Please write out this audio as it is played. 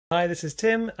Hi, this is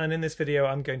Tim, and in this video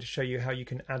I'm going to show you how you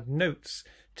can add notes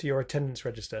to your attendance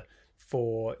register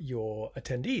for your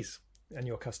attendees and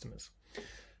your customers.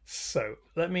 So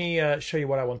let me show you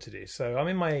what I want to do. So I'm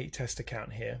in my test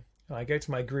account here, and I go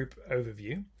to my group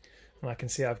overview, and I can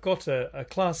see I've got a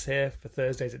class here for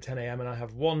Thursdays at 10 AM, and I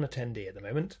have one attendee at the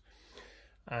moment,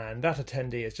 and that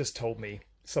attendee has just told me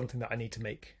something that I need to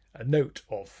make a note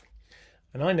of.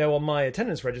 And I know on my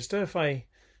attendance register, if I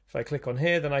click on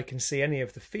here, then I can see any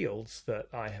of the fields that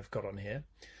I have got on here.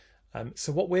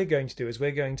 So what we're going to do is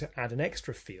we're going to add an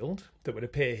extra field that would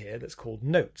appear here that's called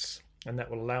notes, and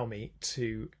that will allow me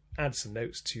to add some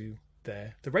notes to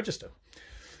the register.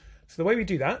 So the way we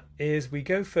do that is we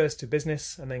go first to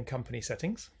business and then company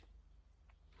settings,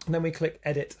 and then we click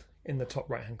edit in the top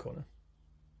right hand corner.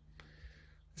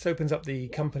 This opens up the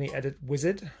company edit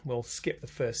wizard. We'll skip the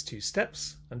first two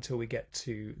steps until we get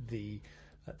to the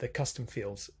custom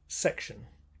fields section.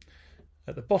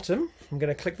 At the bottom, I'm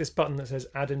going to click this button that says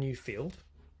add a new field,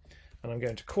 and I'm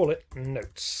going to call it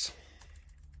notes,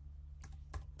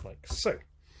 like so.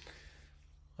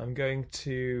 I'm going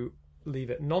to leave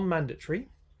it non-mandatory.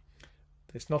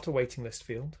 It's not a waiting list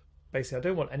field. Basically, I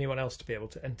don't want anyone else to be able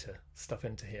to enter stuff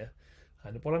into here.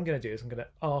 And what I'm going to do is I'm going to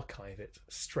archive it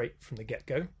straight from the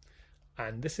get-go.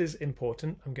 And this is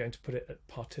important. I'm going to put it at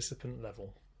participant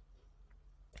level.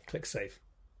 Click Save.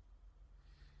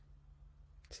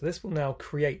 So this will now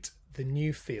create the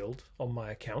new field on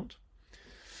my account.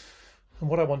 And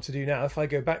what I want to do now, if I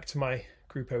go back to my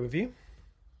group overview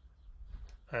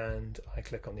and I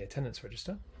click on the attendance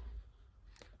register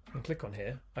and click on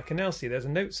here, I can now see there's a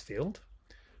notes field,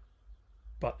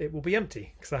 but it will be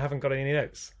empty because I haven't got any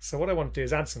notes. So what I want to do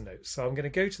is add some notes. So I'm going to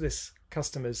go to this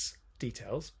customer's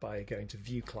details by going to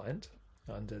View Client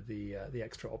under the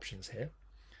extra options here,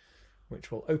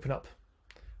 which will open up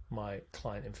my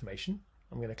client information.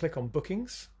 I'm going to click on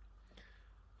bookings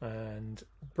and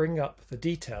bring up the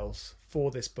details for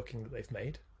this booking that they've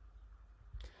made.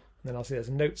 And then I'll see there's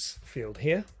a notes field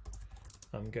here.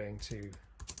 I'm going to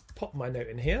pop my note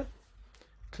in here,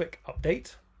 click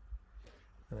update,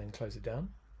 and then close it down.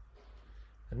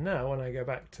 And now when I go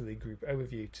back to the group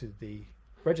overview to the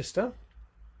register,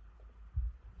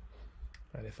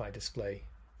 and if I display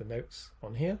the notes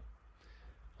on here,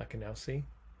 I can now see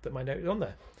that my note is on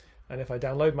there. And if I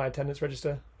download my attendance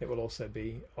register, it will also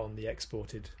be on the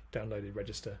exported downloaded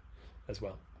register as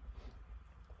well.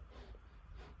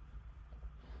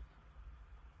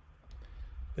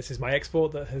 This is my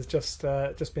export that has just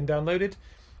been downloaded,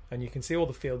 and you can see all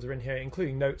the fields are in here,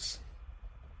 including notes.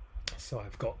 So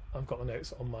I've got the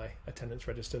notes on my attendance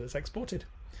register that's exported.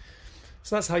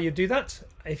 So that's how you do that.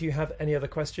 If you have any other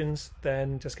questions,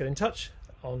 then just get in touch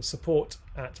on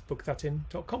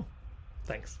support@bookthatin.com.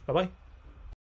 Thanks. Bye-bye.